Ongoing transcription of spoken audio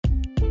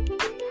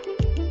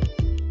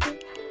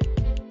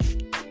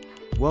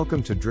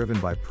Welcome to Driven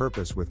by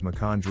Purpose with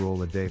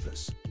Makanjuola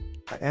Davis,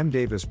 a M.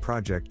 Davis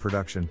Project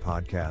production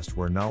podcast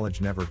where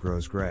knowledge never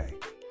grows gray.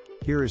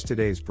 Here is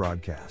today's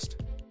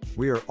broadcast.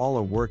 We are all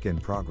a work in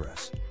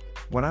progress.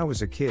 When I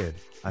was a kid,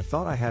 I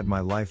thought I had my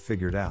life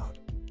figured out.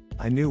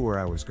 I knew where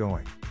I was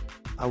going.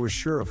 I was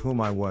sure of whom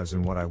I was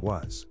and what I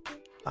was.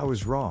 I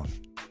was wrong.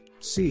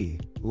 See,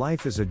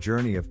 life is a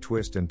journey of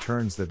twists and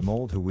turns that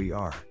mold who we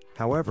are.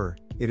 However,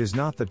 it is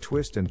not the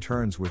twists and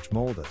turns which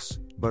mold us,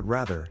 but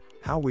rather,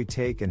 how we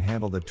take and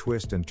handle the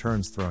twists and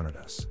turns thrown at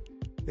us.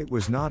 It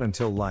was not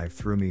until life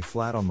threw me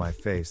flat on my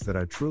face that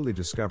I truly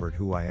discovered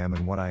who I am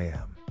and what I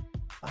am.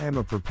 I am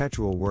a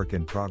perpetual work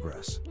in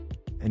progress.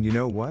 And you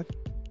know what?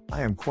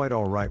 I am quite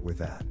alright with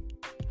that.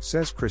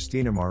 Says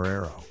Christina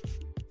Marrero.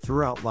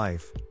 Throughout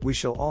life, we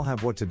shall all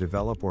have what to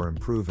develop or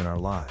improve in our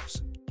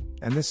lives.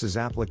 And this is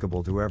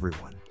applicable to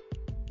everyone.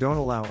 Don't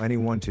allow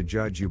anyone to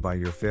judge you by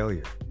your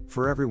failure,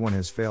 for everyone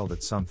has failed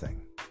at something.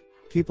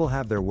 People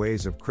have their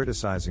ways of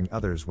criticizing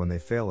others when they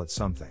fail at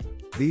something.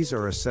 These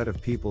are a set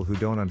of people who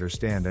don't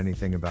understand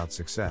anything about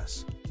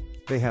success.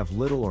 They have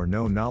little or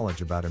no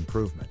knowledge about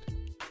improvement.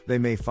 They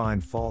may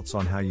find faults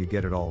on how you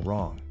get it all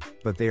wrong,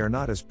 but they are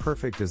not as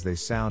perfect as they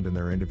sound in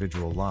their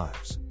individual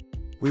lives.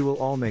 We will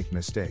all make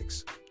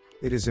mistakes.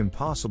 It is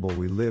impossible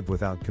we live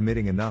without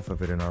committing enough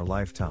of it in our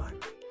lifetime.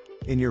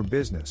 In your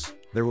business,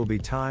 there will be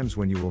times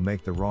when you will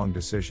make the wrong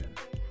decision.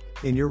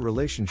 In your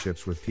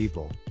relationships with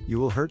people, you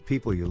will hurt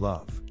people you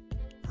love.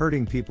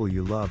 Hurting people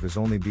you love is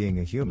only being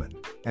a human,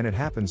 and it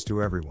happens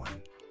to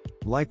everyone.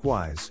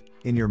 Likewise,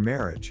 in your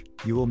marriage,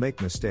 you will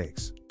make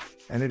mistakes.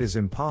 And it is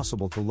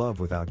impossible to love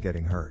without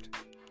getting hurt.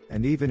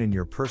 And even in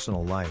your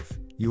personal life,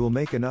 you will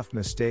make enough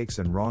mistakes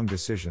and wrong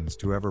decisions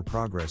to ever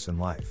progress in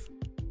life.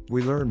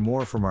 We learn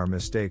more from our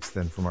mistakes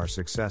than from our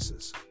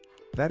successes.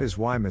 That is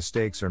why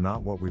mistakes are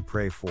not what we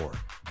pray for,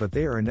 but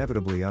they are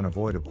inevitably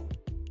unavoidable.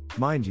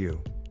 Mind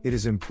you, it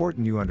is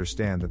important you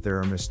understand that there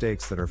are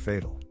mistakes that are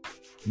fatal.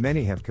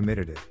 Many have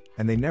committed it,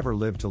 and they never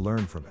live to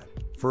learn from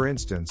it. For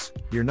instance,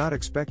 you're not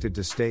expected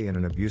to stay in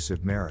an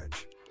abusive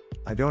marriage.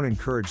 I don't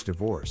encourage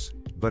divorce,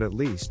 but at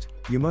least,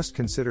 you must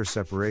consider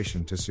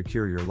separation to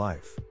secure your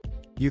life.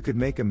 You could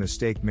make a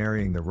mistake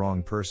marrying the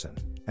wrong person,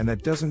 and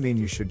that doesn't mean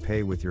you should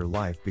pay with your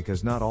life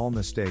because not all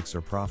mistakes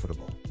are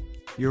profitable.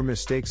 Your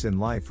mistakes in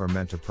life are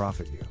meant to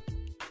profit you.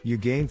 You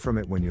gain from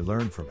it when you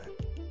learn from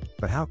it.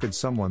 But how could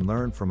someone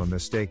learn from a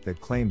mistake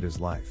that claimed his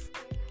life?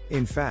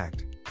 In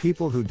fact,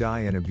 people who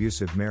die in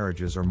abusive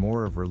marriages are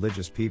more of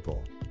religious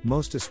people,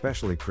 most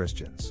especially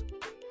Christians.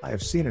 I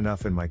have seen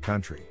enough in my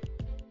country.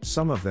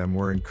 Some of them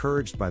were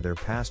encouraged by their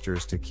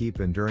pastors to keep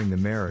enduring the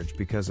marriage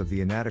because of the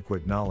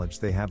inadequate knowledge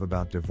they have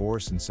about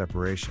divorce and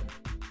separation.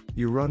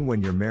 You run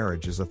when your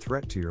marriage is a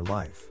threat to your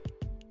life.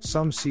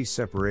 Some see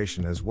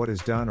separation as what is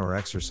done or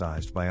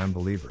exercised by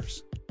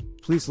unbelievers.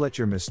 Please let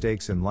your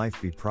mistakes in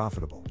life be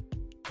profitable.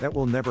 That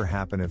will never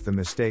happen if the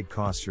mistake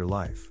costs your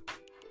life.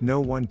 No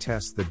one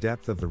tests the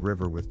depth of the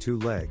river with 2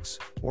 legs,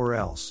 or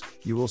else,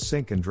 you will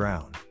sink and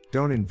drown.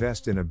 Don't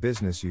invest in a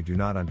business you do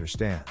not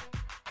understand.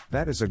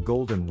 That is a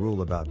golden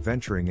rule about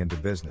venturing into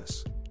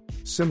business.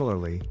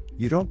 Similarly,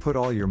 you don't put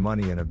all your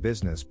money in a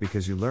business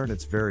because you learn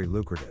it's very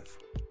lucrative.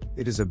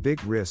 It is a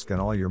big risk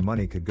and all your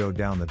money could go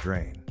down the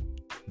drain.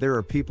 There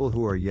are people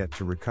who are yet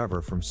to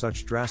recover from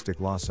such drastic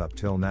loss up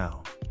till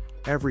now.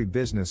 Every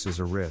business is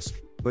a risk,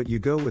 but you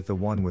go with the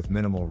one with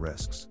minimal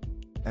risks.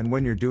 And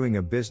when you're doing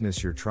a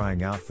business you're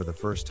trying out for the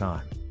first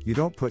time, you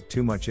don't put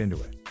too much into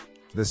it.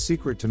 The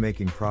secret to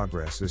making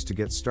progress is to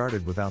get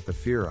started without the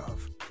fear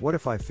of, what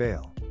if I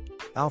fail?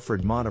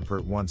 Alfred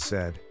Monapert once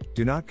said,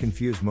 do not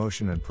confuse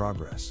motion and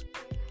progress.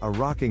 A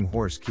rocking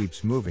horse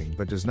keeps moving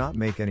but does not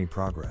make any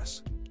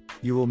progress.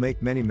 You will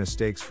make many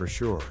mistakes for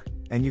sure,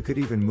 and you could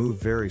even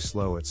move very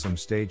slow at some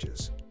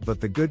stages,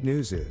 but the good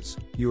news is,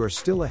 you are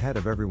still ahead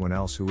of everyone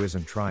else who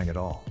isn't trying at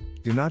all.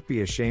 Do not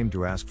be ashamed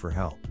to ask for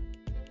help.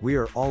 We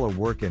are all a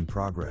work in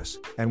progress,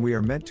 and we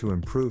are meant to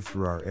improve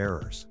through our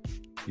errors.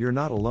 You're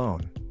not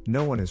alone,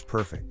 no one is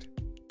perfect.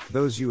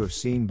 Those you have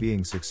seen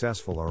being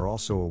successful are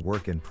also a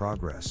work in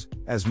progress,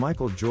 as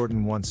Michael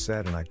Jordan once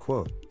said, and I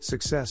quote,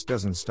 "Success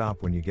doesn't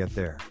stop when you get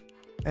there."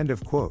 End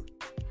of quote.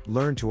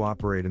 Learn to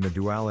operate in the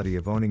duality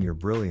of owning your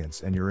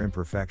brilliance and your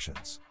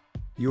imperfections.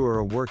 You are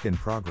a work in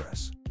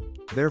progress.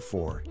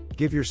 Therefore,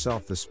 give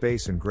yourself the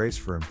space and grace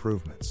for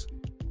improvements.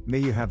 May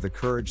you have the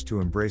courage to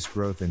embrace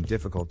growth in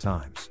difficult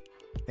times.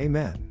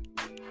 Amen.